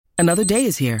Another day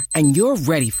is here, and you're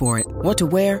ready for it. What to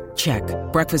wear? Check.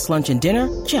 Breakfast, lunch, and dinner?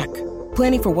 Check.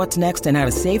 Planning for what's next and how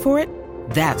to save for it?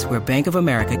 That's where Bank of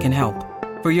America can help.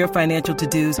 For your financial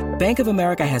to-dos, Bank of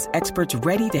America has experts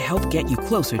ready to help get you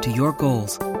closer to your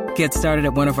goals. Get started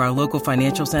at one of our local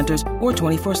financial centers or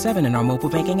 24/7 in our mobile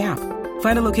banking app.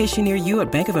 Find a location near you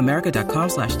at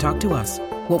bankofamerica.com/talktous.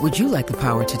 What would you like the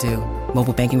power to do?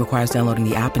 Mobile banking requires downloading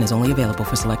the app and is only available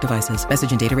for select devices.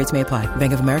 Message and data rates may apply.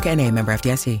 Bank of America N.A., member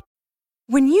FDIC.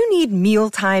 When you need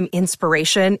mealtime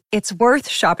inspiration, it's worth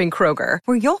shopping Kroger,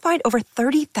 where you'll find over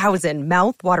 30,000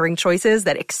 mouth-watering choices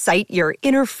that excite your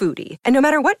inner foodie. And no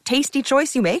matter what tasty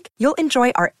choice you make, you'll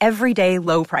enjoy our everyday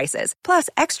low prices, plus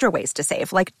extra ways to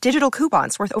save, like digital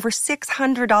coupons worth over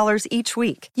 $600 each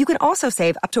week. You can also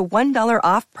save up to $1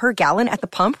 off per gallon at the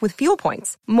pump with fuel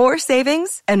points. More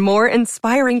savings and more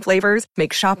inspiring flavors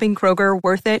make shopping Kroger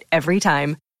worth it every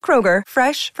time. Kroger,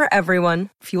 fresh for everyone.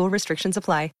 Fuel restrictions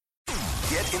apply.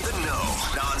 Get in the know.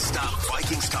 Non-stop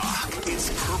Vikings talk. It's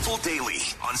Purple Daily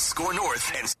on Score North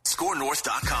and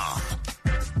ScoreNorth.com.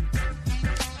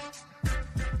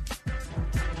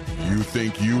 You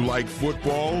think you like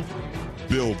football?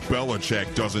 Bill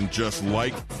Belichick doesn't just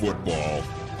like football.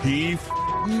 He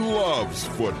loves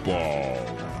football.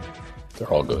 They're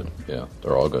all good. Yeah,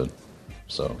 they're all good.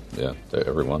 So, yeah,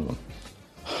 every one of them.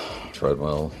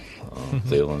 Treadwell,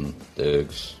 Thielen,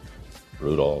 Diggs,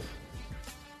 Rudolph.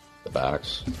 The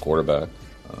backs, quarterback,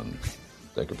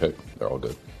 they could pick. They're all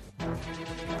good.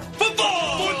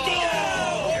 Football!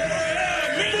 Football!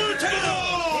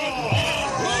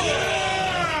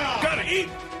 Yeah! Gotta eat!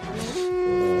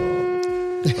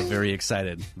 Very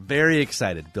excited.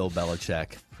 Bill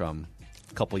Belichick from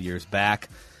a couple years back.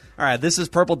 All right, this is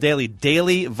Purple Daily,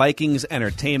 daily Vikings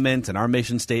entertainment, and our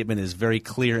mission statement is very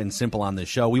clear and simple on this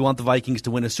show. We want the Vikings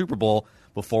to win a Super Bowl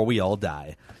before we all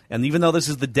die. And even though this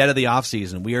is the dead of the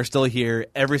offseason, we are still here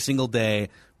every single day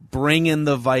bringing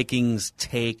the Vikings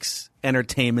takes,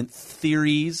 entertainment,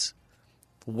 theories,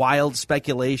 wild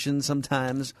speculation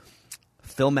sometimes.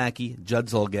 Phil Mackey, Judd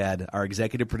Zolgad, our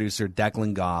executive producer,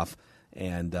 Declan Goff.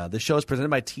 And this show is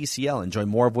presented by TCL. Enjoy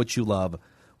more of what you love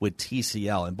with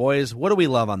TCL. And boys, what do we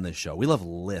love on this show? We love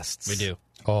lists. We do.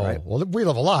 Oh, right? Well, we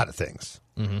love a lot of things.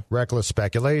 Mm-hmm. Reckless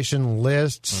speculation,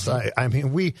 lists. Mm-hmm. I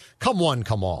mean, we come one,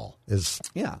 come all is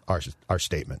our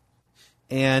statement.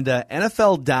 And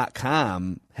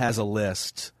NFL.com has a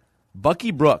list.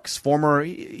 Bucky Brooks,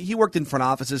 he worked in front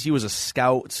offices. He was a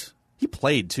scout. He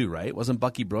played too, right? Wasn't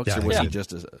Bucky Brooks, or was he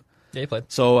just a... Yeah, he played.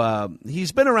 So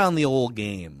he's been around the old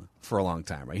game for a long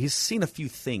time, right? He's seen a few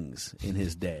things in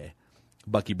his day.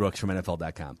 Bucky Brooks from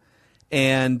NFL.com.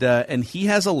 And he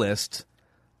has a list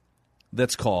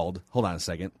that's called, hold on a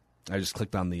second, I just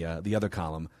clicked on the other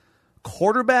column,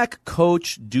 quarterback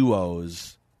coach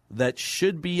duos that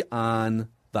should be on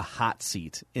the hot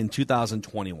seat in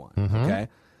 2021. Mm-hmm. Okay,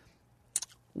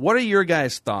 what are your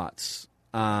guys' thoughts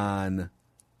on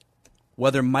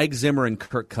whether Mike Zimmer and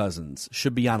Kirk Cousins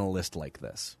should be on a list like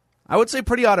this? I would say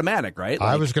pretty automatic, right?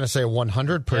 I was going to say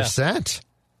 100%. Yeah.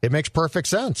 It makes perfect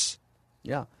sense.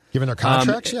 Yeah. Given their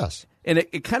contracts, yes. And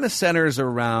it kind of centers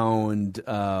around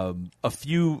a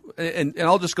few, and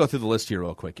I'll just go through the list here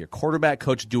real quick here. Quarterback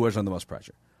coach duos under the most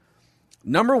pressure.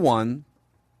 Number one,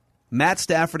 Matt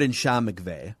Stafford and Sean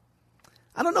McVay.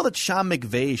 I don't know that Sean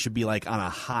McVay should be like on a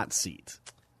hot seat.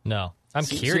 No. I'm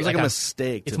curious. Seems like a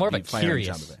mistake. It's more of a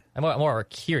curious. I'm more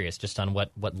curious just on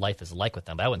what life is like with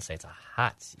them, but I wouldn't say it's a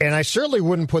hot seat. And I certainly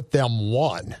wouldn't put them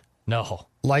one. No.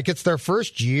 Like it's their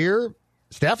first year.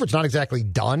 Stafford's not exactly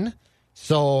done.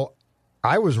 So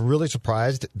I was really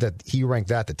surprised that he ranked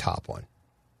that the top one.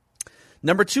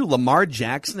 Number two, Lamar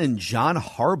Jackson and John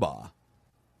Harbaugh.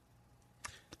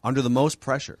 Under the most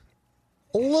pressure.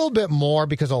 A little bit more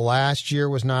because last year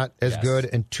was not as good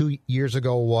and 2 years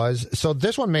ago was. So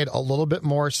this one made a little bit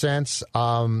more sense.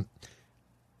 The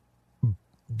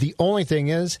only thing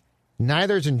is,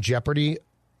 neither's in jeopardy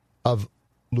of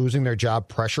losing their job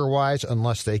pressure-wise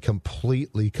unless they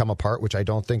completely come apart, which I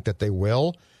don't think that they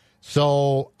will.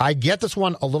 So I get this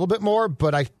one a little bit more,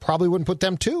 but I probably wouldn't put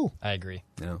them two. I agree.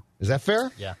 Yeah. Is that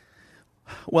fair? Yeah.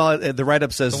 Well, the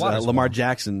write-up says Lamar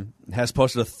Jackson has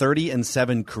posted a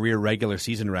 30-7 career regular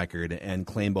season record and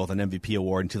claimed both an MVP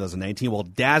award in 2019 while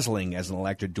dazzling as an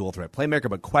electric dual-threat playmaker,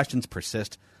 but questions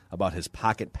persist about his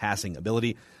pocket passing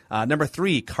ability. Number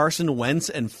three, Carson Wentz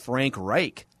and Frank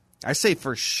Reich. I say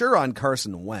for sure on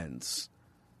Carson Wentz.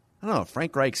 I don't know.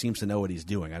 Frank Reich seems to know what he's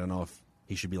doing. I don't know if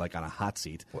he should be like on a hot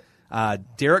seat.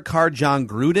 Derek Carr, John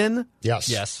Gruden.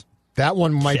 Yes. That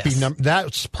one might be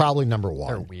that's probably number one.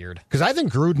 They're weird. Because I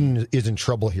think Gruden is in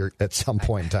trouble here at some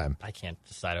point in time. I can't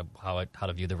decide how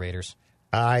to view the Raiders.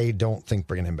 I don't think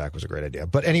bringing him back was a great idea.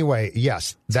 But anyway,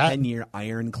 yes. That 10-year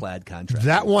ironclad contract.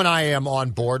 That one I am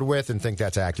on board with and think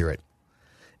that's accurate.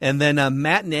 And then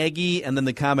Matt Nagy, and then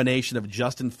the combination of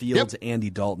Justin Fields and Andy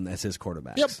Dalton as his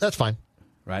quarterbacks. Yep, that's fine.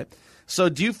 Right? So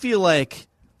do you feel like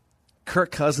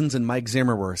Kirk Cousins and Mike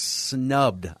Zimmer were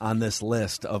snubbed on this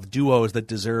list of duos that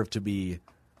deserve to be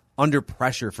under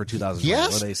pressure for 2020?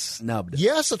 Yes. Were they snubbed?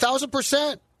 Yes,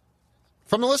 1,000%.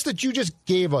 From the list that you just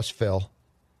gave us, Phil,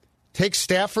 take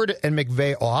Stafford and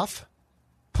McVay off,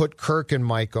 put Kirk and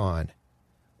Mike on.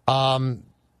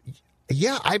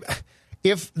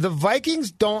 If the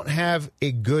Vikings don't have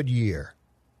a good year,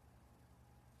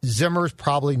 Zimmer's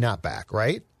probably not back,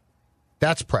 right?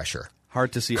 That's pressure.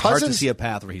 Hard to see a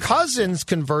path where he's Cousins,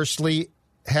 conversely,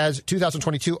 has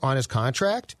 2022 on his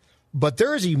contract, but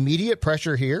there is immediate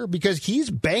pressure here because he's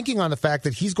banking on the fact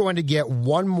that he's going to get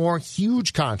one more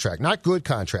huge contract, not good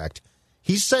contract.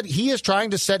 He said he is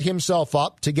trying to set himself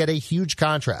up to get a huge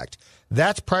contract.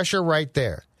 That's pressure right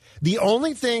there. The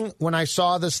only thing when I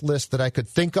saw this list that I could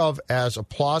think of as a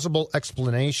plausible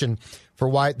explanation for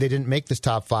why they didn't make this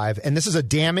top 5, and this is a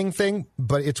damning thing,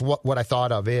 but it's what I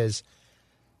thought of is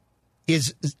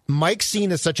Mike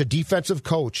seen as such a defensive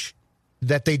coach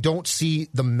that they don't see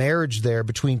the marriage there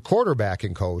between quarterback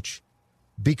and coach?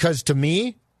 Because to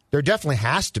me, there definitely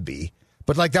has to be.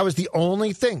 But that was the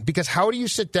only thing. Because how do you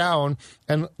sit down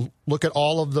and look at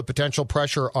all of the potential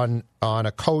pressure on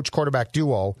a coach-quarterback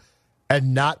duo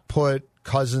and not put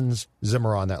Cousins,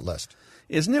 Zimmer on that list?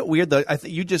 Isn't it weird, though? I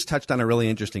think you just touched on a really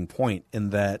interesting point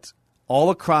in that all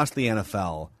across the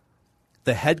NFL,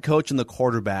 the head coach and the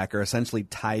quarterback are essentially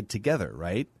tied together,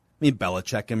 right? I mean,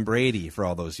 Belichick and Brady for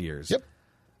all those years. Yep.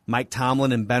 Mike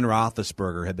Tomlin and Ben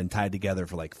Roethlisberger have been tied together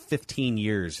for 15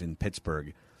 years in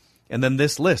Pittsburgh. And then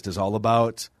this list is all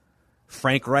about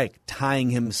Frank Reich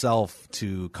tying himself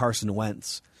to Carson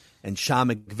Wentz and Sean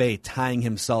McVay tying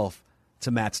himself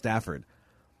to Matt Stafford.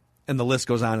 And the list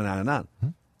goes on and on and on.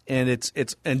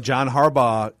 Mm-hmm. And John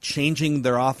Harbaugh changing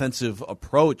their offensive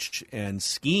approach and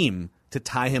scheme to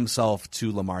tie himself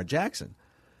to Lamar Jackson.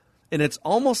 And it's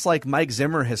almost like Mike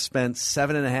Zimmer has spent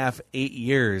 7.5, 8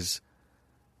 years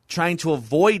trying to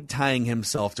avoid tying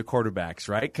himself to quarterbacks,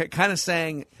 right? Kind of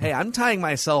saying, hey, I'm tying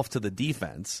myself to the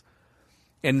defense.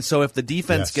 And so if the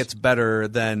defense gets better,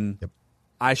 then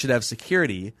I should have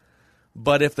security.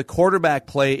 But if the quarterback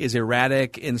play is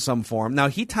erratic in some form, now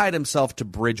he tied himself to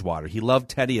Bridgewater. He loved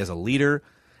Teddy as a leader.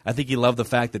 I think he loved the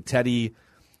fact that Teddy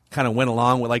kind of went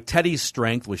along with, Teddy's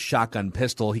strength was shotgun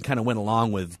pistol. He kind of went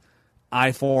along with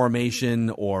I formation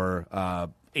or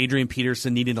Adrian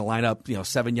Peterson needing to line up,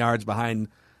 7 yards behind,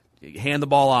 hand the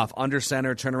ball off, under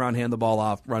center, turn around, hand the ball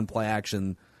off, run play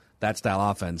action, that style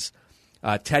offense.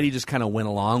 Teddy just kind of went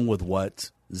along with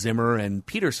what Zimmer and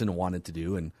Peterson wanted to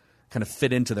do and kind of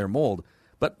fit into their mold.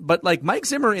 But Mike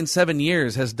Zimmer in 7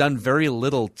 years has done very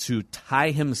little to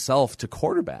tie himself to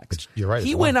quarterbacks. You're right.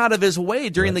 He went out of his way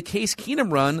during the Case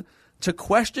Keenum run to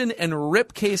question and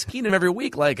rip Case Keenum every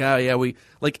week.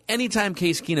 Anytime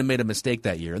Case Keenum made a mistake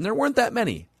that year, and there weren't that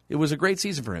many. It was a great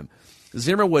season for him.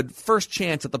 Zimmer would first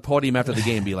chance at the podium after the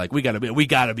game be like, we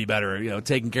gotta be better,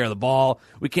 taking care of the ball.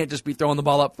 We can't just be throwing the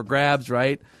ball up for grabs,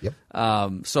 right? Yep.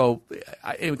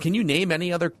 Can you name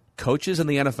any other coaches in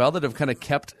the NFL that have kind of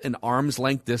kept an arm's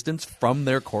length distance from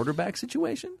their quarterback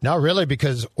situation? Not really,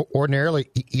 because ordinarily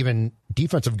even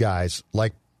defensive guys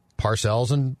like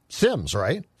Parcells and Sims,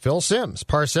 right? Phil Sims,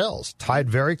 Parcells, tied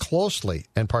very closely,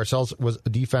 and Parcells was a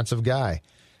defensive guy.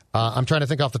 I'm trying to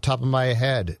think off the top of my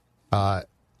head. I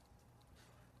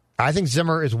think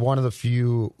Zimmer is one of the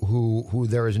few who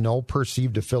there is no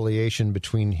perceived affiliation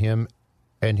between him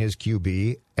and his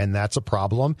QB, and that's a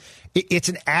problem. It's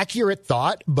an accurate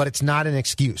thought, but it's not an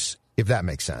excuse, if that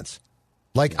makes sense.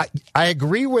 I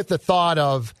agree with the thought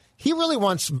of he really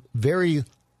wants very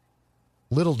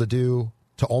little to do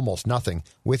to almost nothing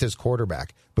with his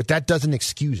quarterback, but that doesn't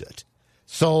excuse it.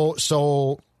 So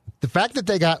the fact that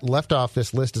they got left off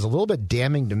this list is a little bit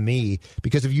damning to me,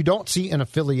 because if you don't see an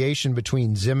affiliation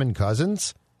between Zim and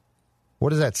Cousins, what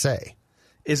does that say?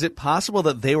 Is it possible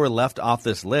that they were left off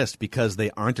this list because they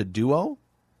aren't a duo?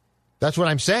 That's what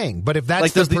I'm saying. But if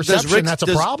that's the perception, that's a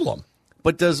problem.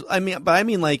 But does Rick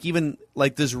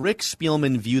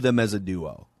Spielman view them as a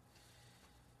duo?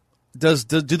 Do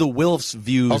the Wilfs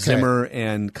view Zimmer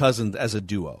and Cousins as a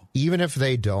duo? Even if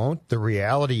they don't, the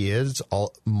reality is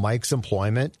Mike's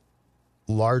employment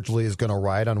largely is going to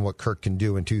ride on what Kirk can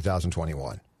do in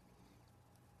 2021.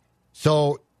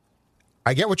 So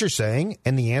I get what you're saying,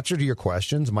 and the answer to your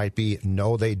questions might be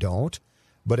no, they don't.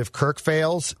 But if Kirk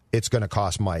fails, it's going to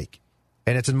cost Mike.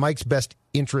 And it's in Mike's best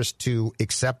interest to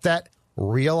accept that,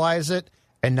 realize it,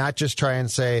 and not just try and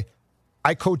say,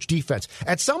 I coach defense.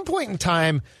 At some point in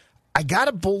time, I got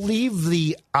to believe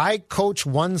the I coach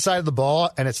one side of the ball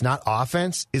and it's not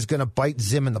offense is going to bite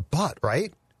Zim in the butt,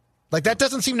 right? Like, that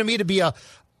doesn't seem to me to be an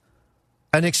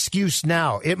excuse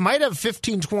now. It might have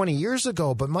 15, 20 years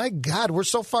ago, but my God, we're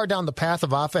so far down the path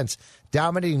of offense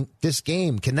dominating this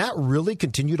game. Can that really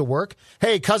continue to work?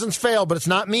 Hey, Cousins failed, but it's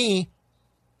not me.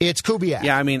 It's Kubiak.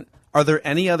 Yeah, I mean, are there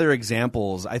any other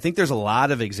examples? I think there's a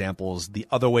lot of examples the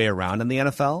other way around in the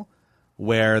NFL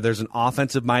where there's an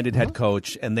offensive-minded head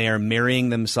coach and they are marrying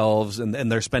themselves and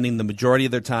they're spending the majority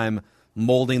of their time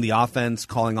molding the offense,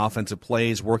 calling offensive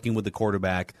plays, working with the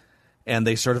quarterback, and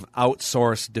they sort of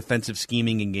outsource defensive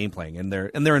scheming and game playing, and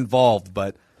they're involved.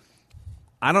 But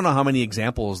I don't know how many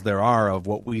examples there are of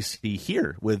what we see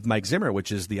here with Mike Zimmer,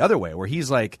 which is the other way, where he's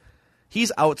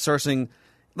outsourcing.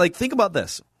 Like, think about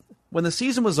this. When the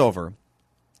season was over,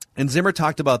 and Zimmer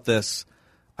talked about this,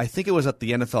 I think it was at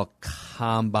the NFL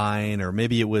Combine, or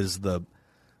maybe it was the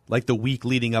week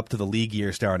leading up to the league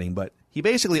year starting, but he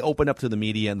basically opened up to the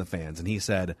media and the fans, and he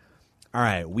said, all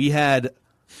right, we had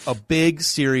a big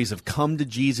series of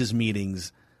come-to-Jesus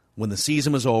meetings when the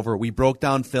season was over. We broke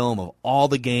down film of all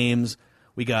the games.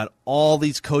 We got all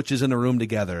these coaches in a room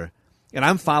together, and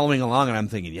I'm following along, and I'm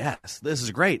thinking, yes, this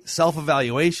is great.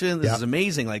 Self-evaluation, this is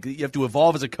amazing. Like, you have to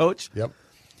evolve as a coach. Yep.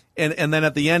 And then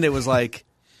at the end, it was like,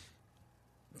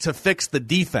 to fix the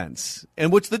defense,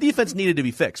 and which the defense needed to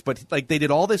be fixed. But like, they did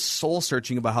all this soul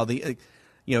searching about how the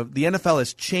NFL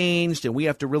has changed, and we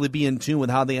have to really be in tune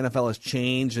with how the NFL has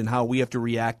changed and how we have to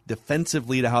react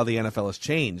defensively to how the NFL has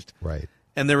changed. Right.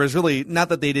 And there was really, not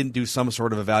that they didn't do some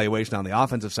sort of evaluation on the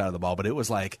offensive side of the ball, but it was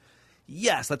like,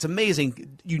 yes, that's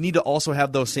amazing. You need to also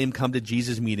have those same come to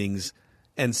Jesus meetings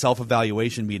and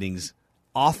self-evaluation meetings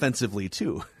offensively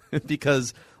too,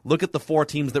 because look at the four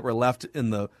teams that were left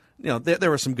in the. There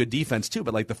was some good defense too,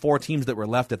 but like the four teams that were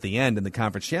left at the end in the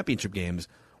conference championship games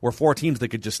were four teams that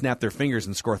could just snap their fingers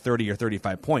and score 30 or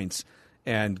 35 points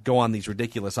and go on these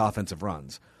ridiculous offensive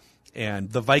runs.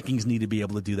 And the Vikings need to be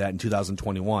able to do that in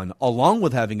 2021, along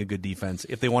with having a good defense,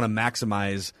 if they want to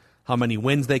maximize how many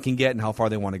wins they can get and how far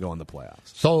they want to go in the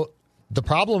playoffs. So the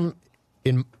problem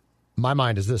in my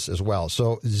mind is this as well.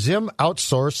 So Zim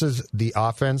outsources the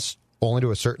offense only to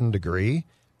a certain degree,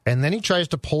 and then he tries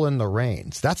to pull in the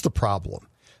reins. That's the problem.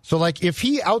 So, like, if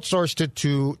he outsourced it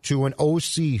to an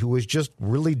OC who was just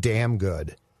really damn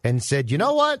good and said, you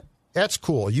know what, that's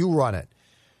cool, you run it,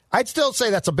 I'd still say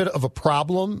that's a bit of a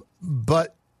problem,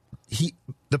 but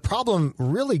the problem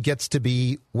really gets to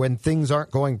be when things aren't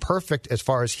going perfect as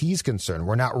far as he's concerned.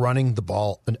 We're not running the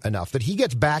ball enough. That he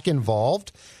gets back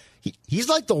involved. He's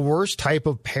like the worst type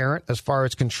of parent as far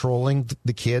as controlling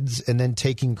the kids and then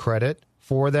taking credit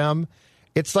for them.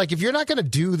 It's like, if you're not going to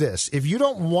do this, if you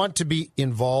don't want to be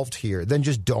involved here, then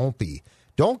just don't be.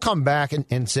 Don't come back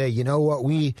and say, you know what,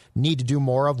 we need to do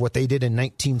more of what they did in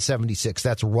 1976.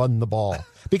 That's run the ball.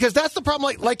 Because that's the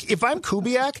problem. Like if I'm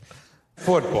Kubiak,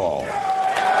 Football.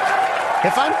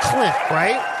 if I'm Clint,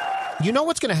 right, you know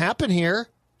what's going to happen here.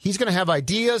 He's going to have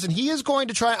ideas, and he is going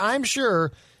to try, I'm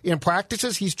sure, in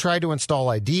practices, he's tried to install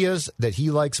ideas that he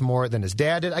likes more than his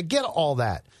dad did. I get all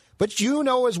that. But you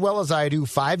know as well as I do,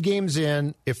 5 games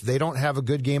in, if they don't have a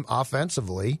good game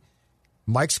offensively,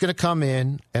 Mike's going to come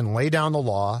in and lay down the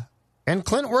law, and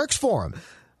Clint works for him.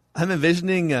 I'm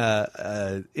envisioning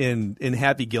in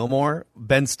Happy Gilmore,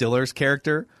 Ben Stiller's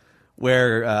character,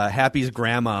 where Happy's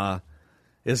grandma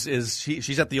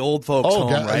she's at the old folks'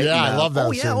 home, right? Yeah, I love that.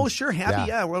 Oh, yeah, scene. oh, sure, Happy,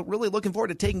 yeah, we're really looking forward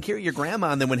to taking care of your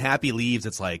grandma. And then when Happy leaves,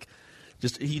 it's like,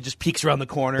 he just peeks around the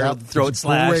corner, throat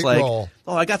slash, like, role.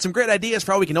 Oh, I got some great ideas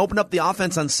for how we can open up the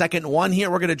offense on 2nd and 1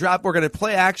 here. We're going to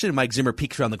play action. Mike Zimmer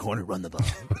peeks around the corner, run the ball.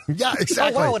 Yeah,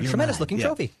 exactly. Oh, wow, what a tremendous-looking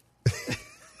trophy.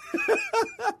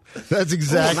 That's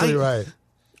exactly right.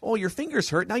 Oh, your fingers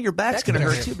hurt. Now your back's going to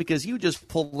hurt, too, because you just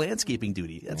pulled landscaping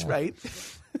duty. That's right.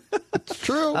 It's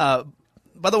true.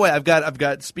 By the way, I've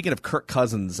got. Speaking of Kirk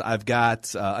Cousins, I've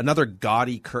got another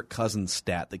gaudy Kirk Cousins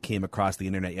stat that came across the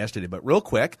internet yesterday. But real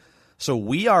quick, so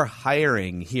we are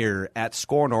hiring here at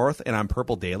Score North and on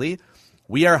Purple Daily.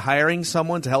 We are hiring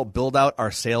someone to help build out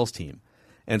our sales team.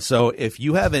 And so if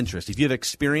you have interest, if you have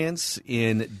experience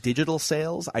in digital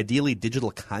sales, ideally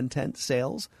digital content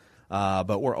sales,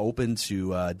 but we're open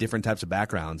to different types of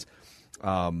backgrounds.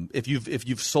 If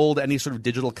you've sold any sort of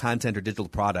digital content or digital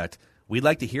product, we'd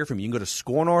like to hear from you. You can go to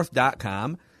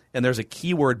scorenorth.com, and there's a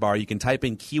keyword bar. You can type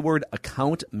in keyword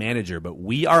account manager, but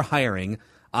we are hiring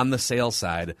on the sales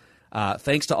side.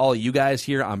 Thanks to all of you guys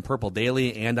here on Purple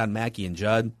Daily and on Mackey and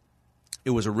Judd. It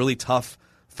was a really tough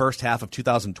first half of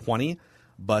 2020,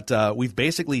 but we've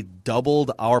basically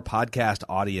doubled our podcast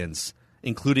audience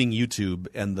including YouTube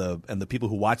and the people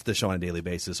who watch the show on a daily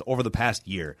basis over the past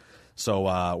year.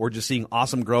 So we're just seeing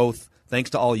awesome growth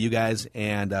thanks to all of you guys,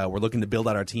 and we're looking to build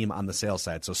out our team on the sales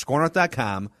side. So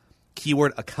ScoreNorth.com,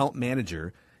 keyword account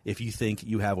manager, if you think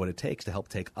you have what it takes to help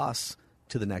take us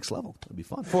to the next level. It'll be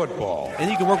fun. Football.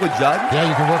 And you can work with Judd. Yeah,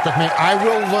 you can work with me. I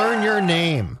will learn your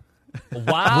name.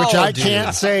 Wow, which I dude.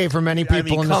 can't say for many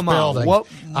people in this come on. building. What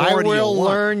more I do you will want?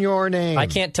 learn your name. I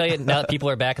can't tell you now that people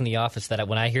are back in the office that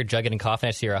when I hear Judd getting coffee, I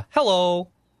just hear a hello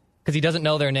because he doesn't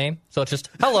know their name. So it's just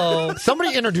hello.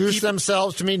 Somebody introduced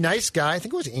themselves to me. Nice guy. I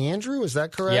think it was Andrew. Is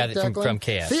that correct? Yeah, Declan? from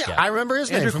KS. See, yeah. I remember his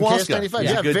name Andrew from Kowalski. KS95. He's a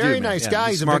Yeah, good very dude, man. nice Yeah, guy.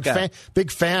 he's He's a smart big guy.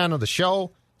 big fan of the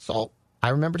show. So I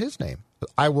remembered his name.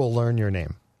 I will learn your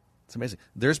name. It's amazing.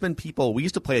 There's been people, we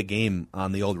used to play a game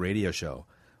on the old radio show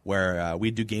where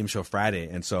we'd do Game Show Friday,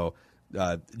 and so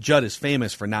Judd is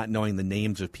famous for not knowing the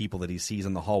names of people that he sees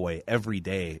in the hallway every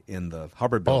day in the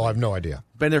Hubbard building. Oh, I have no idea.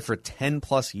 Been there for 10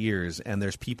 plus years, and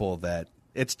there's people that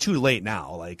it's too late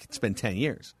now. Like, it's been 10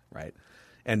 years, right?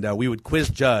 And we would quiz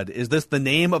Judd, is this the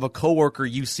name of a coworker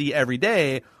you see every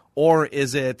day, or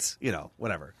is it,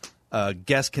 whatever, a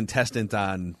guest contestant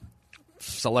on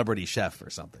Celebrity Chef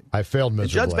or something? I failed And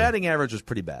miserably. Judd's batting average was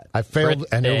pretty bad. I failed,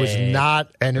 and it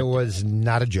was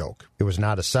not a joke. It was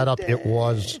not a setup. It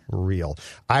was real.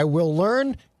 I will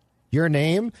learn your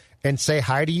name and say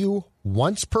hi to you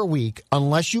once per week,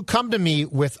 unless you come to me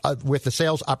with a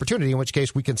sales opportunity, in which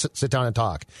case we can sit down and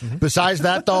talk. Mm-hmm. Besides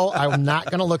that, though, I'm not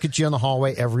going to look at you in the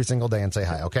hallway every single day and say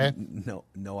hi, okay?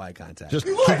 No eye contact. Just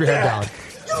keep your head down.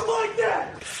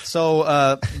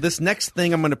 So this next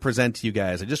thing I'm going to present to you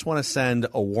guys, I just want to send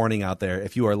a warning out there.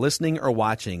 If you are listening or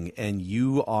watching and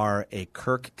you are a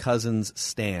Kirk Cousins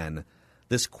stan,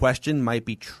 this question might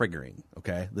be triggering,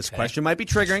 okay? This question might be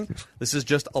triggering. This is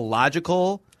just a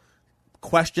logical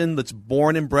question that's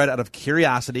born and bred out of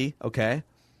curiosity, okay?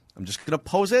 I'm just going to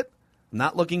pose it. I'm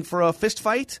not looking for a fist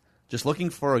fight, just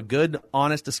looking for a good,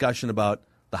 honest discussion about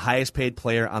the highest paid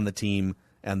player on the team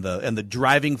and the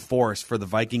driving force for the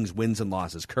Vikings' wins and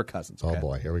losses, Kirk Cousins. Okay? Oh,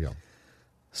 boy. Here we go.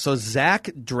 So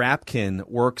Zach Drapkin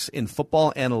works in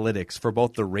football analytics for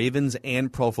both the Ravens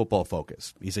and Pro Football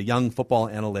Focus. He's a young football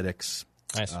analytics.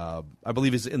 Nice. I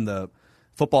believe he's in the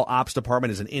football ops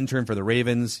department as an intern for the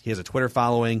Ravens. He has a Twitter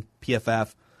following,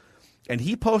 PFF. And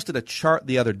he posted a chart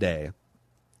the other day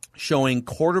showing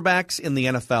quarterbacks in the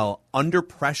NFL under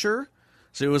pressure.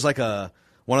 So it was like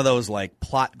one of those like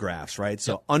plot graphs, right?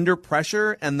 So under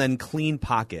pressure and then clean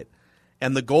pocket.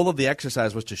 And the goal of the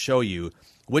exercise was to show you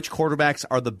which quarterbacks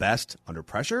are the best under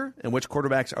pressure and which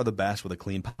quarterbacks are the best with a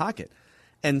clean pocket.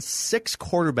 And 6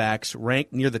 quarterbacks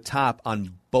ranked near the top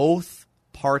on both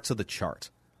parts of the chart.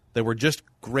 They were just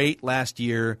great last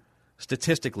year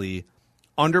statistically,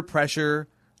 under pressure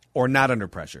or not under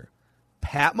pressure.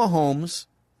 Pat Mahomes,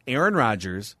 Aaron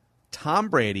Rodgers, Tom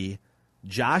Brady,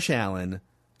 Josh Allen,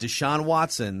 Deshaun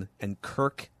Watson, and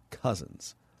Kirk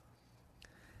Cousins.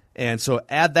 And so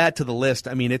add that to the list.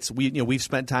 I mean, we've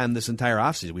spent time this entire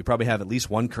offseason. We probably have at least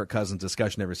one Kirk Cousins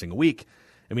discussion every single week.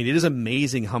 I mean, it is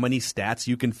amazing how many stats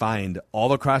you can find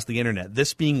all across the internet,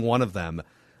 this being one of them,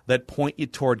 that point you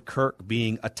toward Kirk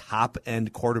being a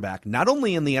top-end quarterback, not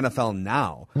only in the NFL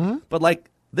now, but like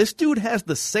this dude has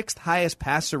the 6th highest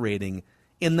passer rating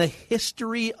in the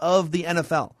history of the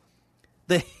NFL.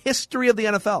 The history of the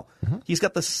NFL. He's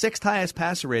got the 6th highest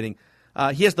passer rating.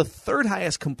 He has the 3rd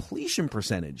highest completion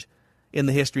percentage in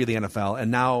the history of the NFL,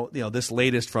 and now this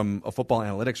latest from a football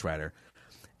analytics writer.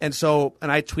 And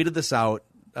I tweeted this out,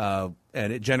 and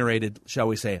it generated, shall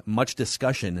we say, much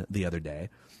discussion the other day.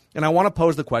 And I want to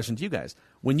pose the question to you guys.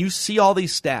 When you see all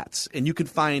these stats, and you can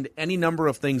find any number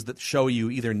of things that show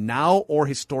you either now or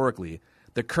historically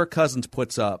that Kirk Cousins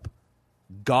puts up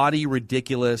gaudy,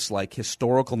 ridiculous, like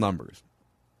historical numbers,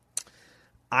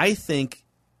 I think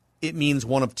it means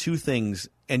one of two things,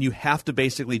 and you have to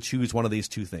basically choose one of these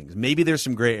two things. Maybe there's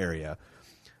some gray area,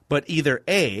 but either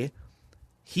A,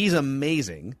 he's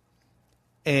amazing,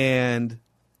 and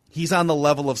he's on the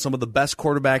level of some of the best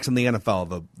quarterbacks in the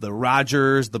NFL, the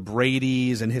Rodgers, the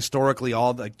Bradys, and historically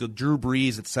all the Drew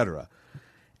Brees, etc.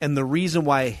 And the reason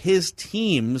why his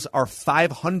teams are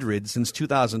 500 since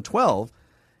 2012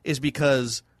 is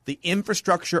because the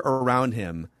infrastructure around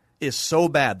him is so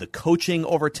bad. The coaching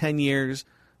over 10 years,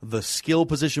 the skill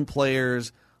position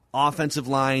players, offensive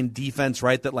line, defense,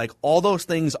 right? That like all those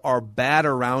things are bad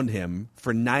around him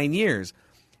for 9 years.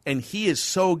 And he is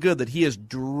so good that he is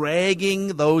dragging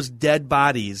those dead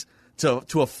bodies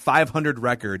to a 500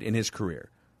 record in his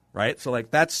career, right? So like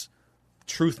that's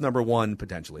truth number one,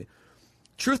 potentially.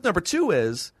 Truth number two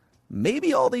is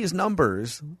maybe all these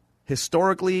numbers,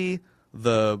 historically,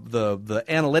 the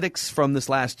analytics from this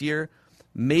last year,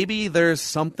 maybe there's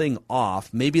something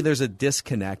off. Maybe there's a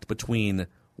disconnect between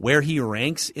where he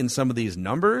ranks in some of these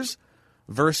numbers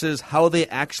versus how they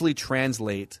actually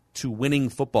translate to winning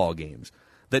football games.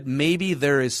 That maybe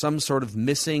there is some sort of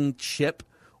missing chip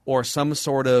or some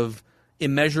sort of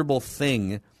immeasurable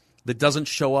thing that doesn't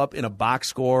show up in a box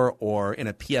score or in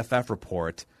a PFF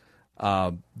report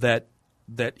that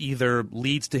either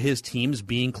leads to his teams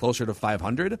being closer to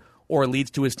 500 or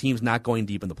leads to his teams not going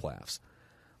deep in the playoffs.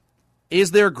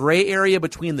 Is there a gray area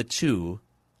between the two,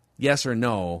 yes or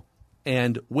no?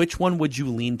 And which one would you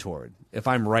lean toward if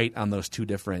I'm right on those two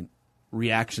different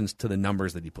reactions to the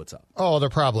numbers that he puts up? Oh, there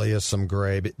probably is some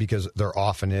gray because there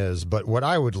often is. But what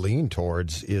I would lean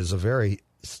towards is a very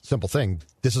simple thing.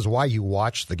 This is why you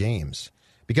watch the games.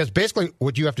 Because basically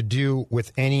what you have to do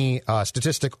with any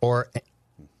statistic or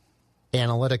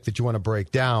analytic that you want to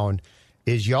break down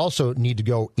is you also need to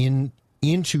go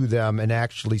into them and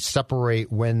actually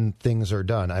separate when things are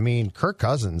done. I mean, Kirk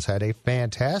Cousins had a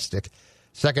fantastic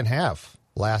second half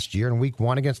last year in week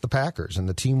 1 against the Packers, and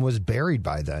the team was buried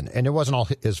by then. And it wasn't all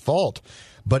his fault,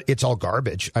 but it's all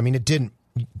garbage. I mean, it didn't.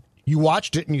 You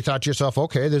watched it and you thought to yourself,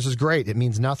 okay, this is great. It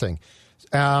means nothing.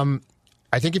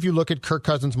 I think if you look at Kirk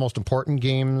Cousins' most important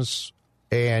games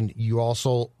and you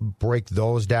also break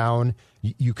those down,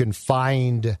 you can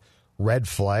find red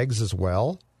flags as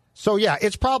well. So, yeah,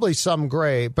 it's probably some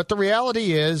gray, but the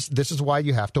reality is this is why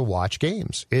you have to watch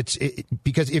games.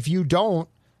 Because if you don't,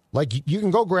 like, you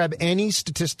can go grab any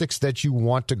statistics that you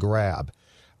want to grab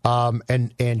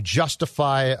and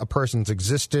justify a person's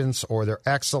existence or their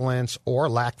excellence or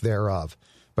lack thereof.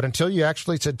 But until you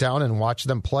actually sit down and watch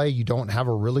them play, you don't have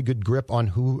a really good grip on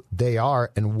who they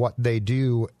are and what they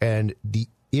do and the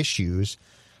issues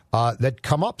that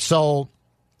come up. So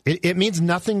it means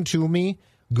nothing to me,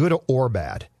 good or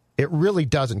bad. It really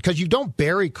doesn't, because you don't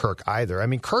bury Kirk either. I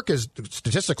mean, Kirk is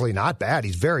statistically not bad.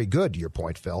 He's very good, to your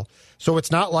point, Phil. So it's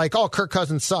not like, oh, Kirk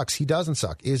Cousins sucks. He doesn't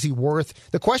suck. Is he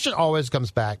worth... The question always comes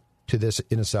back to this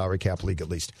in a salary cap league, at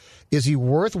least. Is he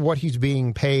worth what he's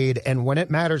being paid? And when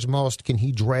it matters most, can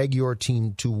he drag your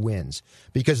team to wins?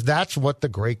 Because that's what the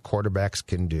great quarterbacks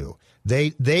can do.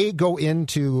 They go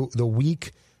into the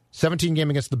week 17 game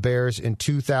against the Bears in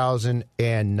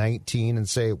 2019 and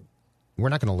say, we're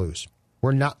not going to lose.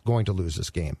 We're not going to lose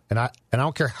this game. And I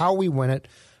don't care how we win it,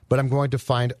 but I'm going to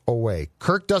find a way.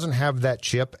 Kirk doesn't have that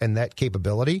chip and that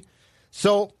capability.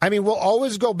 So, I mean, we'll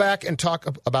always go back and talk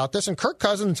about this. And Kirk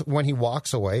Cousins, when he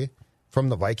walks away from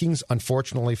the Vikings,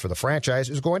 unfortunately for the franchise,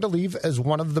 is going to leave as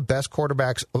one of the best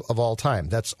quarterbacks of all time.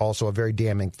 That's also a very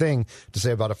damning thing to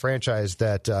say about a franchise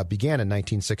that began in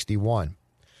 1961.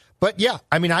 But, yeah,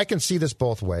 I mean, I can see this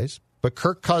both ways. But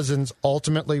Kirk Cousins,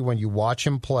 ultimately, when you watch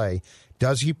him play,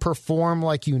 does he perform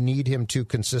like you need him to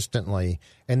consistently?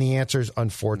 And the answer is,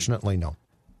 unfortunately, no.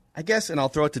 I guess, and I'll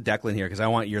throw it to Declan here because I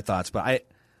want your thoughts, but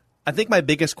I think my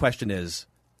biggest question is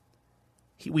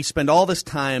we spend all this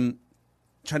time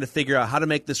trying to figure out how to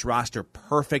make this roster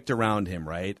perfect around him,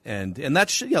 right? And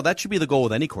that should be the goal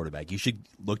with any quarterback. You should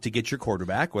look to get your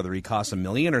quarterback, whether he costs $1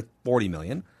 million or $40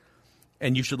 million,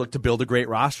 and you should look to build a great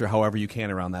roster however you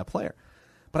can around that player.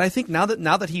 But I think now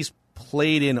that he's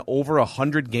played in over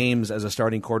 100 games as a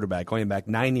starting quarterback, going back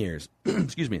 9 years,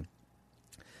 excuse me,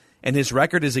 and his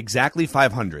record is exactly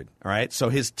 500. All right, so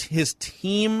his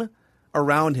team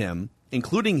around him,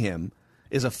 including him,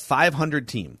 is a 500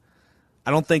 team.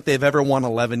 I don't think they've ever won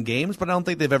 11 games, but I don't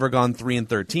think they've ever gone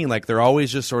 3-13. Like, they're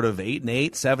always just sort of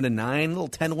 8-8, 7-9, little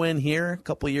 10 win here a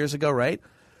couple of years ago, right?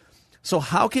 So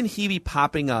how can he be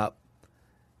popping up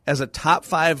as a top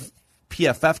 5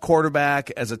 PFF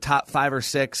quarterback, as a top 5 or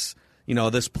 6,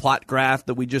 this plot graph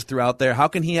that we just threw out there? How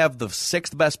can he have the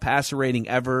 6th best passer rating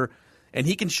ever, and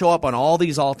he can show up on all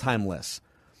these all-time lists?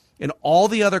 And all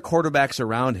the other quarterbacks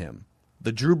around him,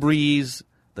 the Drew Brees,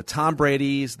 the Tom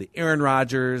Bradys, the Aaron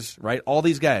Rodgers, right? All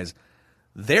these guys,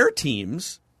 their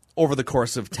teams over the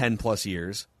course of 10-plus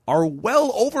years are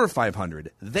well over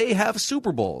 500. They have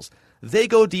Super Bowls. They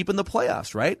go deep in the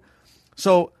playoffs, right?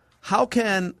 So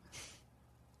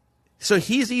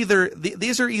he's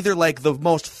these are either like the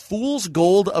most fool's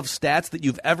gold of stats that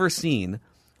you've ever seen,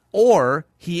 or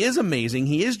he is amazing.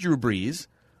 He is Drew Brees,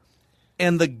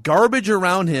 and the garbage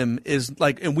around him is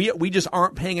like, and we just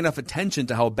aren't paying enough attention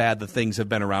to how bad the things have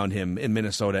been around him in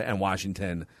Minnesota and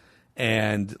Washington.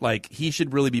 And like, he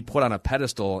should really be put on a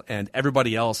pedestal, and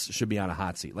everybody else should be on a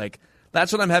hot seat. Like,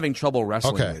 that's what I'm having trouble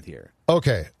wrestling with here.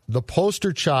 Okay, the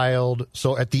poster child.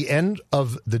 So at the end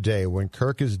of the day, when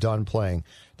Kirk is done playing,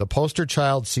 the poster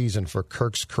child season for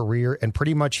Kirk's career and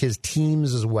pretty much his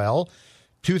teams as well,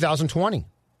 2020,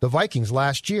 the Vikings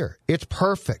last year. It's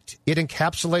perfect. It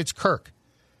encapsulates Kirk.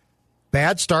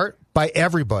 Bad start, by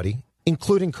everybody,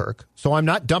 including Kirk. So I'm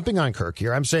not dumping on Kirk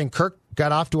here. I'm saying Kirk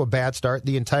got off to a bad start.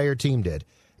 The entire team did.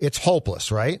 It's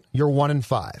hopeless, right? You're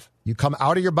 1-5. You come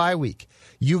out of your bye week.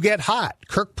 You get hot.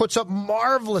 Kirk puts up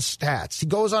marvelous stats. He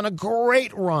goes on a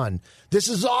great run. This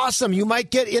is awesome. You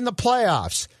might get in the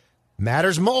playoffs.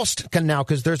 Matters most now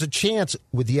because there's a chance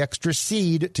with the extra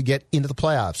seed to get into the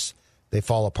playoffs. They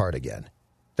fall apart again.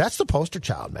 That's the poster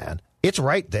child, man. It's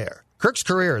right there. Kirk's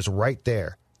career is right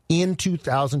there in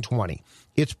 2020.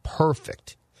 It's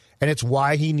perfect. And it's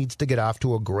why he needs to get off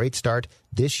to a great start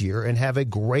this year and have a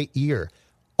great year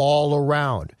all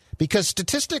around. Because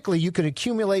statistically, you can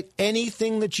accumulate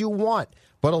anything that you want.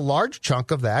 But a large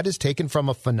chunk of that is taken from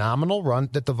a phenomenal run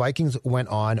that the Vikings went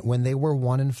on when they were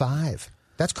 1-5.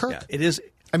 That's Kirk. Yeah, it is.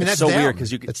 I mean, that's that's so them. weird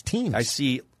because it's teams. I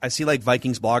see like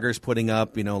Vikings bloggers putting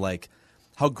up, like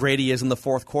how great he is in the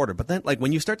fourth quarter. But then, like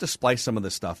when you start to splice some of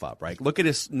this stuff up, right? Look at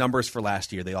his numbers for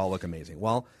last year; they all look amazing.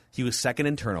 Well, he was second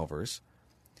in turnovers,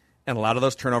 and a lot of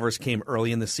those turnovers came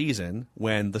early in the season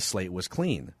when the slate was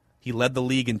clean. He led the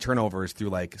league in turnovers through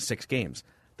like 6 games.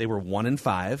 They were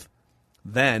 1-5.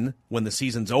 Then, when the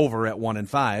season's over at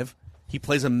 1-5, he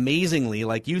plays amazingly,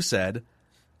 like you said,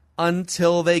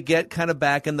 until they get kind of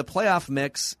back in the playoff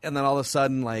mix, and then all of a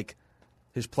sudden, like,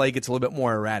 his play gets a little bit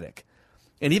more erratic.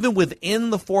 And even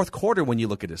within the fourth quarter, when you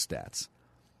look at his stats,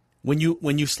 when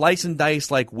you slice and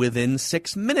dice, like, within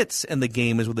 6 minutes and the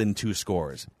game is within 2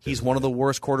 scores, he's one of the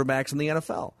worst quarterbacks in the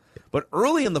NFL. But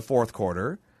early in the fourth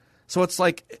quarter, so it's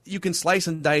like you can slice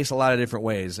and dice a lot of different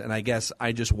ways, and I guess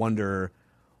I just wonder,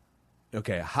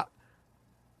 okay,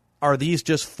 are these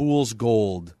just fool's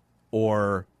gold,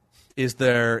 or is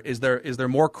there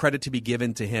more credit to be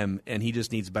given to him, and he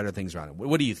just needs better things around him?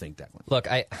 What do you think, Declan? Look,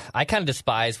 I kind of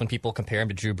despise when people compare him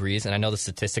to Drew Brees, and I know the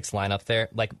statistics line up there.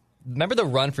 Like, remember the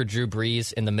run for Drew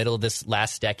Brees in the middle of this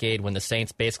last decade when the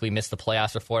Saints basically missed the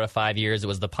playoffs for 4 to 5 years? It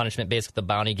was the punishment based with the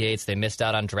bounty gates. They missed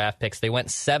out on draft picks. They went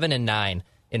 7-9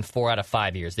 in 4 out of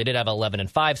 5 years. They did have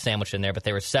 11-5 sandwich in there, but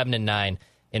they were 7-9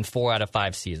 in 4 out of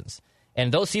 5 seasons.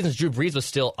 And those seasons, Drew Brees was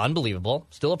still unbelievable,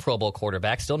 still a Pro Bowl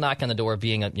quarterback, still knocking on the door of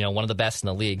being one of the best in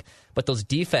the league. But those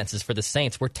defenses for the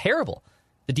Saints were terrible.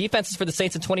 The defenses for the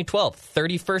Saints in 2012,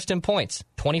 31st in points,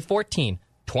 2014,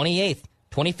 28th,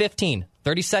 2015,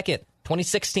 32nd,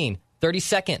 2016,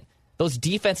 32nd. Those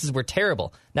defenses were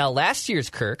terrible. Now, last year's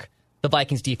Kirk, the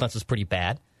Vikings defense was pretty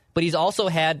bad, but he's also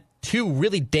had 2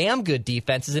 really damn good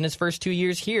defenses in his first 2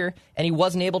 years here, and he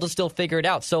wasn't able to still figure it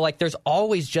out. So, like, there's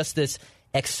always just this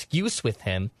excuse with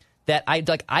him that I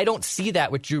don't see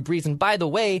that with Drew Brees. And by the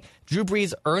way, Drew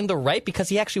Brees earned the right because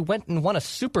he actually went and won a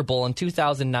Super Bowl in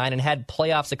 2009 and had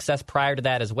playoff success prior to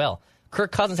that as well.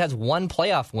 Kirk Cousins has 1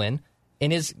 playoff win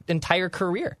in his entire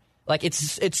career. Like,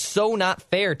 it's so not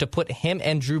fair to put him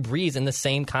and Drew Brees in the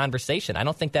same conversation. I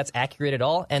don't think that's accurate at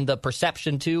all. And the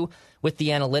perception, too, with the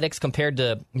analytics compared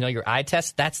to your eye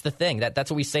test, that's the thing. That's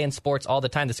what we say in sports all the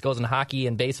time. This goes in hockey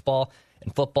and baseball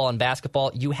and football and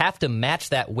basketball. You have to match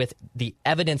that with the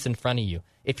evidence in front of you.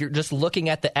 If you're just looking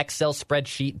at the Excel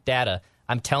spreadsheet data,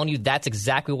 I'm telling you that's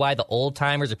exactly why the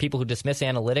old-timers or people who dismiss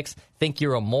analytics think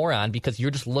you're a moron, because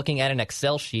you're just looking at an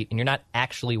Excel sheet and you're not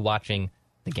actually watching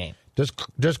the game.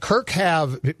 Does Kirk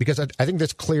have, because I think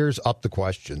this clears up the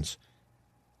questions,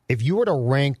 if you were to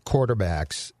rank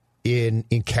quarterbacks in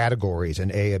categories,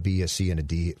 an A, a B, a C, and a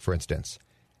D, for instance,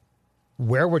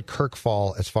 where would Kirk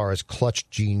fall as far as clutch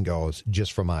gene goes,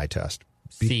 just from eye test?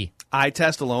 C. Eye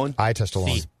test alone? Eye test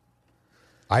alone. C.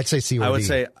 I'd say C or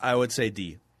D. I would say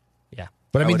D. Yeah.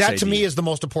 But I mean, that say to me D. is the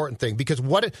most important thing, because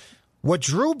what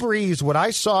Drew Brees, what I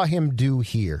saw him do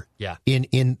here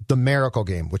in the miracle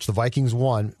game, which the Vikings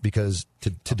won because,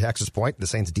 to Dex's point, the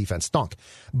Saints' defense stunk.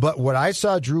 But what I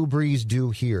saw Drew Brees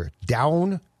do here,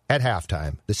 down at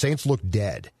halftime, the Saints looked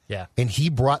dead. Yeah. And he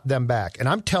brought them back. And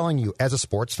I'm telling you, as a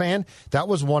sports fan, that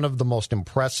was one of the most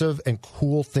impressive and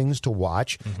cool things to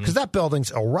watch, because that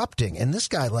building's erupting. And this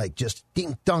guy, like, just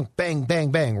dink, dunk, bang, bang,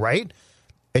 bang, right?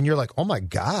 And you're like, oh, my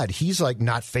God, he's, like,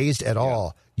 not phased at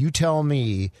all. You tell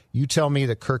me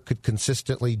that Kirk could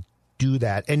consistently do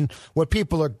that. And what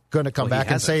people are going to come back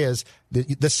and say is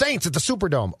the Saints at the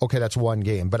Superdome. Okay, that's one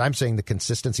game. But I'm saying the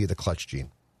consistency of the clutch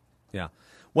gene. Yeah.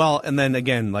 Well, and then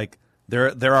again, like,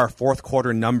 there are fourth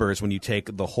quarter numbers when you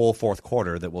take the whole fourth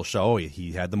quarter that will show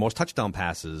he had the most touchdown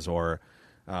passes, or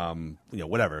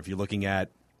whatever. If you're looking at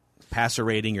passer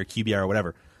rating or QBR or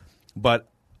whatever. But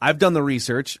I've done the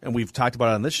research, and we've talked about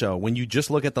it on this show. When you just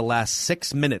look at the last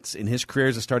 6 minutes in his career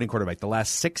as a starting quarterback, the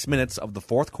last 6 minutes of the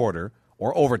fourth quarter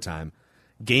or overtime,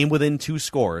 game within 2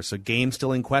 scores, so game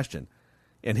still in question,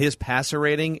 and his passer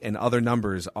rating and other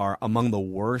numbers are among the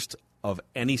worst of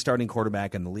any starting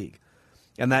quarterback in the league.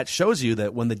 And that shows you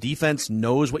that when the defense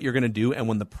knows what you're going to do and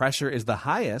when the pressure is the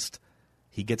highest,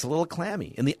 he gets a little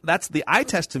clammy. And that's the eye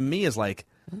test to me is like,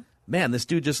 man, this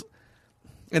dude just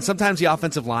 – and sometimes the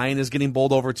offensive line is getting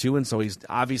bowled over too, and so he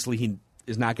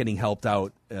is not getting helped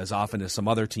out as often as some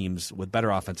other teams with better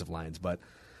offensive lines. But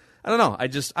I don't know. I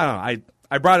don't know.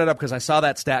 I brought it up because I saw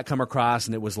that stat come across,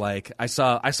 and it was like I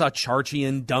saw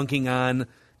Charchian dunking on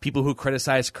people who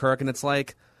criticize Kirk, and it's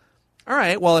like, all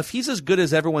right, well, if he's as good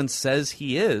as everyone says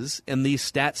he is, and these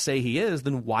stats say he is,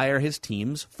 then why are his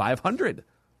teams 500?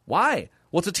 Why?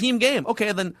 Well, it's a team game.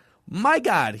 Okay, then, my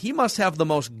God, he must have the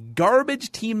most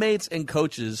garbage teammates and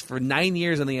coaches for 9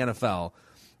 years in the NFL,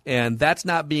 and that's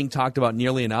not being talked about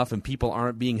nearly enough, and people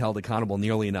aren't being held accountable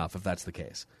nearly enough if that's the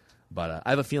case. But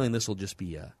I have a feeling this will just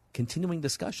be a continuing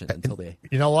discussion until they...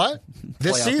 You know what?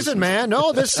 This season, man.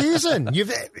 No, this season.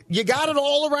 You got it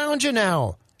all around you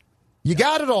now. You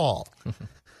got it all.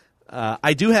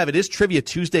 I do have, it is Trivia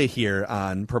Tuesday here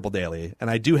on Purple Daily, and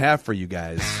I do have for you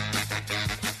guys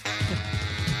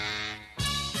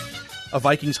a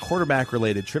Vikings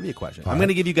quarterback-related trivia question. I'm going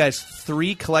to give you guys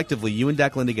 3 collectively, you and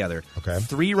Declan together. Okay.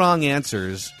 3 wrong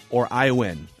answers, or I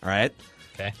win. All right?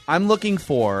 Okay. I'm looking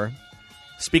for,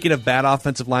 speaking of bad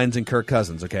offensive lines and Kirk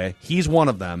Cousins, okay? He's one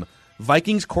of them.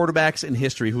 Vikings quarterbacks in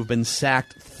history who've been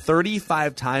sacked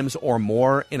 35 times or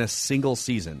more in a single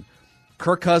season.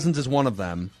 Kirk Cousins is one of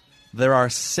them. There are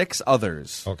 6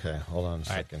 others. Okay, hold on a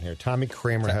second here. Tommy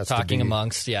Kramer has to be... Talking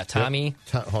amongst, Tommy.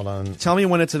 Yep. Hold on. Tell me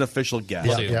when it's an official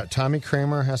guess. Yeah, Tommy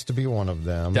Kramer has to be one of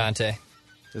them. Dante.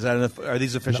 Is that are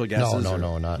these official guesses?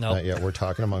 No, not yet. We're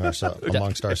talking amongst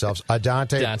ourselves.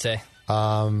 Dante. Dante.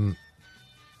 All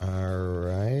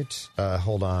right.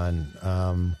 Hold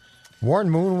on. Warren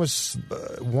Moon was...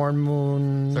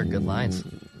 Those are good lines.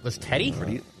 Was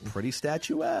Teddy? Pretty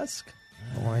statuesque.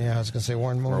 Oh, yeah, I was going to say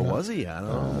Warren Moon. Or was he? I don't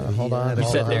know. Hold on.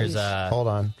 Hold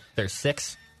on. There's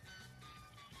 6.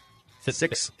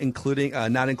 6, including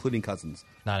not including Cousins.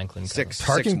 Not including 6.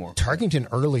 Cousins. 6 more. Tarkington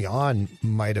early on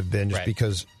might have been just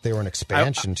because they were an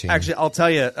expansion team. Actually, I'll tell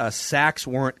you, sacks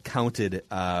weren't counted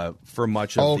for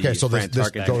much of the so Fran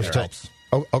Tarkenton goes to.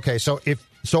 Oh, okay, so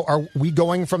are we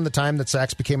going from the time that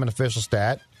sacks became an official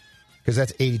stat? Because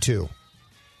that's 82.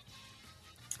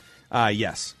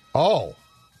 Yes. Oh,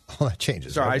 that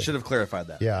changes. Sorry, okay. I should have clarified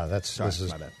that. Yeah, this is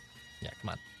my bad. Yeah, come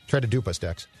on. Try to dupe us,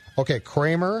 Dex. Okay,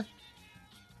 Kramer,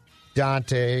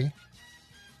 Dante.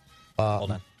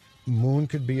 Hold on. Moon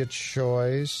could be a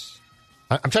choice.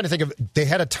 I'm trying to think of. They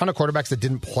had a ton of quarterbacks that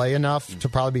didn't play enough to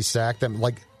probably be sacked.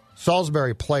 Like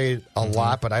Salisbury played a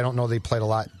lot, but I don't know they played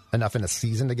enough in a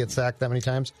season to get sacked that many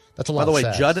times. That's a lot. By the way,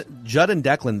 sacks. Judd and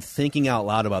Declan thinking out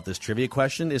loud about this trivia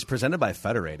question is presented by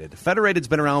Federated. Federated's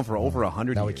been around for over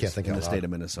 100 now years we can't think in the out state loud. of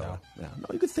Minnesota. No,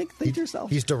 you could think to yourself.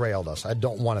 He's derailed us. I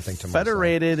don't want to think to myself.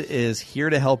 Federated is here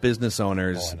to help business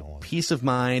owners. Peace of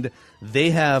mind. They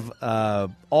have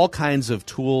all kinds of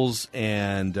tools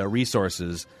and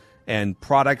resources and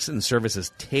products and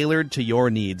services tailored to your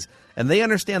needs. And they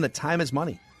understand that time is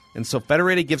money. And so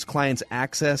Federated gives clients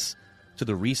access to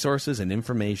the resources and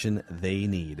information they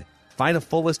need. Find a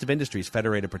full list of industries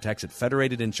Federated protects at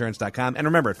federatedinsurance.com. And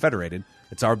remember, at Federated,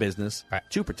 it's our business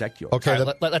to protect yours. Okay, All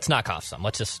right, let's knock off some.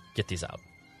 Let's just get these out.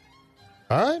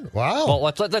 All right. Wow. Well,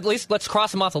 at least let's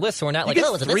cross them off the list so we're not You like,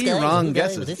 get was it 3 this guy? wrong Was it this guy?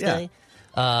 guesses. Was it this Yeah.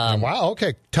 guy? Wow.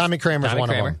 Okay. Tommy Kramer's one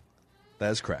of them.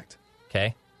 That is correct.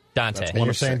 Okay. Dante. And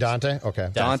you're saying Dante? Okay.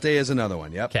 Dante is another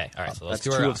one. Yep. Okay. All right. So let's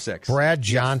That's do 2 it of 6. Brad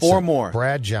Johnson. 4 more.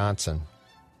 Brad Johnson.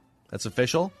 That's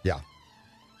official? Yeah.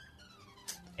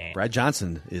 Brad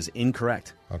Johnson is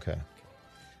incorrect. Okay.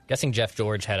 Guessing Jeff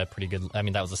George had a pretty good. I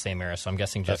mean, that was the same era, so I'm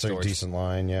guessing Jeff That's George a decent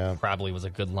line, yeah. probably was a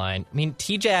good line. I mean,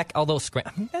 T-Jack, although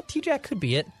T-Jack could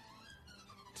be it.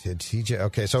 TJ.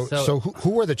 Okay, so who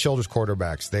were the Childress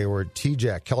quarterbacks? They were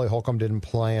T-Jack. Kelly Holcomb didn't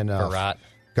play enough. Farrat.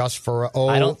 Gus Farrat.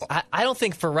 I don't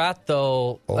think Farrat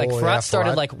though. Farrat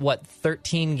started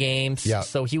 13 games. Yeah.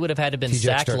 So he would have had to been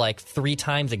T-Jack sacked 3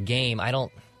 times a game. I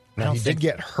don't he think did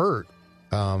get hurt.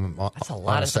 That's a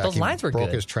lot of. But those lines were broke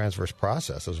good. his transverse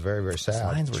process. It was very, very sad. Those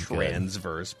lines were good.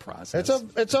 Transverse process.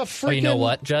 It's a freaking. Oh, you know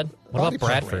what, Judd? What body about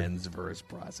Bradford? Transverse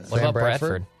process. What about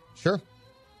Bradford? Sure.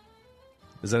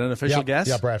 Is that an official guess?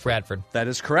 Yeah, Bradford. That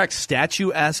is correct.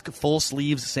 Statuesque, full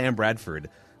sleeves Sam Bradford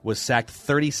was sacked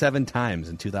 37 times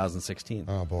in 2016.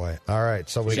 Oh, boy. All right.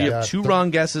 So we you got have 2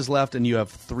 wrong guesses left, and you have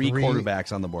 3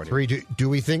 quarterbacks on the board. 3. Do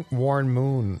we think Warren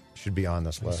Moon should be on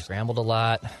this list? Scrambled a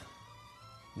lot.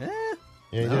 Yeah,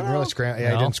 he didn't really scramble.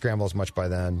 Yeah, he didn't scramble as much by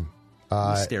then.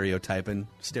 Stereotyping.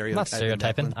 I'm not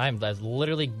stereotyping. I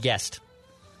literally guessed.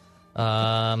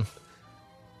 Yes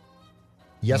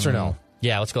or no?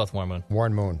 Yeah, let's go with Warren Moon.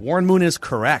 Warren Moon. Warren Moon is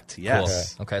correct.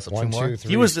 Yes. Cool. Okay, so 1, two more. 2, 3,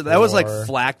 He was that was like 4.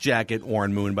 flak jacket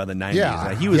Warren Moon by the 90s. Yeah.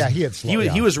 Right? He was he had slow,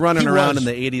 he was running He around was.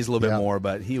 in the 80s a little bit Yeah. more,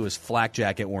 but he was flak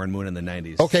jacket Warren Moon in the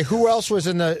 90s. Okay, who else was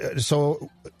in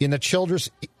the Childress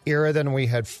era? Then we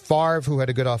had Favre, who had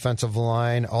a good offensive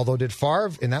line. Although, did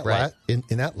Favre in that Right. in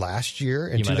that last year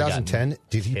in He might have 2010,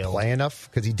 did he killed. play enough?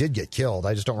 Because he did get killed.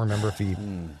 I just don't remember if he.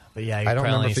 But yeah, I don't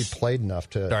remember if he played enough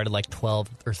to. started like 12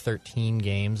 or 13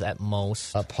 games at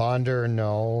most. Ponder,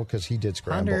 no, because he did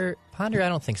scramble. Ponder, I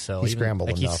don't think so. He scrambled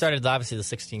Like enough. he started obviously the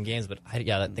 16 games, but I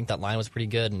think that line was pretty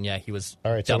good, and yeah, he was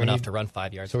All right, so dumb we enough need- to run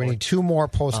 5 yards. So we forward. need 2 more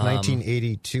post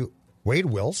 1982. Wade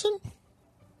Wilson.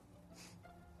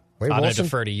 Wade I'm gonna Wilson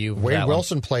defer to you. for Wade that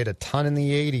Wilson played a ton in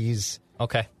the 80s. one.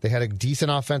 Okay, They had a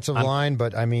decent offensive line,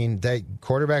 but I mean,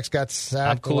 quarterbacks got sacked.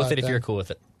 I'm cool a with lot it if then. you're cool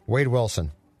with it. Wade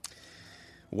Wilson.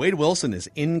 Wade Wilson is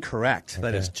incorrect.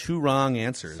 That is 2 wrong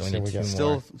answers. So we need two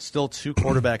Still 2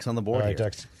 quarterbacks on the board All right, here.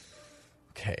 Dex.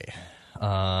 Okay,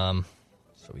 so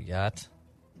we got.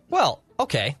 Well,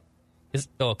 okay.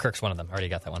 Kirk's one of them. I already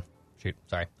got that one. Shoot,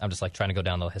 sorry. I'm just like trying to go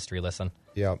down the history lesson.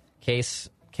 Yeah. Case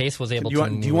was able Do you to.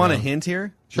 want, do you want a hint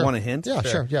here? Sure. You want a hint? Yeah,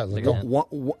 sure. Yeah. Take go.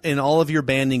 a hint. In all of your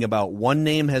banding, about 1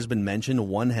 name has been mentioned,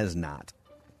 1 has not.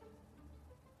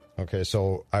 Okay,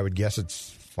 so I would guess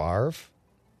it's Favre.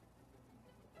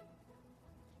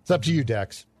 It's up to you,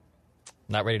 Dex.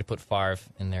 Not ready to put Favre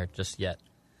in there just yet.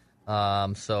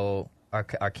 So our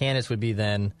candidates would be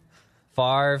then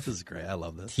Favre, This is great. I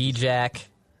love this. T-Jack,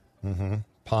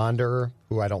 Ponder,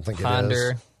 who I don't think it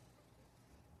Ponder. is.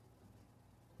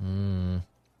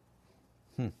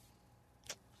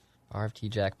 Favre,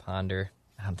 T-Jack, Ponder.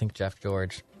 I don't think Jeff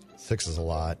George. 6 is a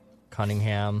lot.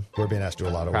 Cunningham. We're being asked to do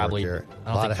a lot of Probably. work here. I A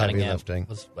don't lot think of heavy Cunningham lifting.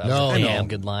 was no, Cunningham, no.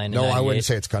 good line. No, in I wouldn't 98.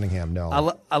 say it's Cunningham.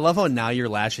 No. I love how now you're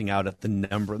lashing out at the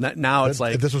number. Now it's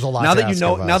like This was a lot Now to that you ask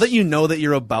know, of us. now that you know that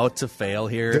you're about to fail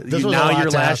here, This was a now lot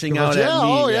you're to ask lashing of us. out at Yeah,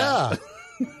 me. oh, yeah.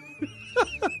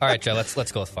 All right, Joe.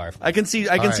 Let's go with Favre. I can see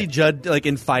right. Judd like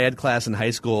in Fayed class in high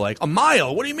school, like a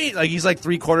mile. What do you mean? Like he's like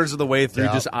 3/4 of the way through,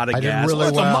 Yeah. just out of I did gas. really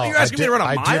What's a well. mile? You're asking me to run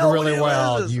a mile? I did really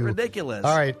well. This is You- ridiculous.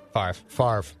 All right,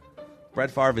 Favre.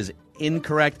 Brett Favre is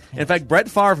incorrect. In fact, Brett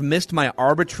Favre missed my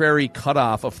arbitrary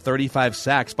cutoff of 35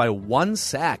 sacks by 1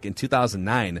 sack in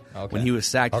 2009 when he was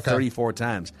sacked 34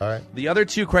 times. All right. The other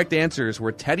 2 correct answers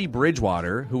were Teddy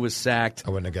Bridgewater, who was sacked I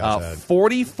wouldn't have guessed that.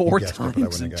 44 You guessed it, but I times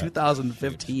wouldn't in have got it.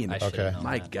 2015. I should've Okay. known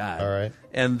My that. God. All right.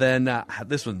 And then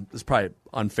this one is probably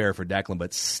unfair for Declan,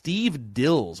 but Steve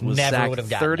Dills was Never sacked would have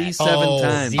gotten that. 37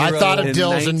 times. I thought of in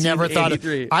Dills and never thought of.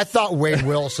 1983. I thought Wade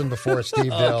Wilson before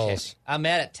Steve Okay. Dills. I'm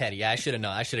mad at Teddy. Yeah, I should have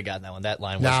known. I should have gotten that one. That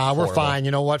line was Nah, we're horrible. fine.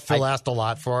 You know what? Phil asked a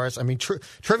lot for us. I mean,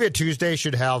 Trivia Tuesday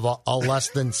should have a less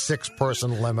than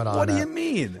 6-person limit on What do it. you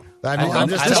mean? I mean, I I'm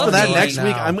just love Just telling for that you next right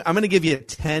week, now. I'm going to give you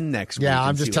 10 next week. Yeah, I'm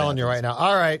and just see what telling you happens. right now.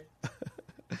 All right.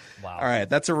 Wow. All right,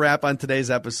 that's a wrap on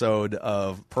today's episode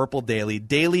of Purple Daily,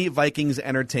 Daily Vikings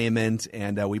Entertainment,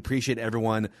 and we appreciate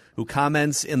everyone who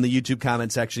comments in the YouTube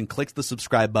comment section, clicks the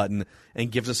subscribe button,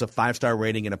 and gives us a 5-star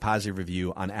rating and a positive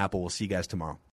review on Apple. We'll see you guys tomorrow.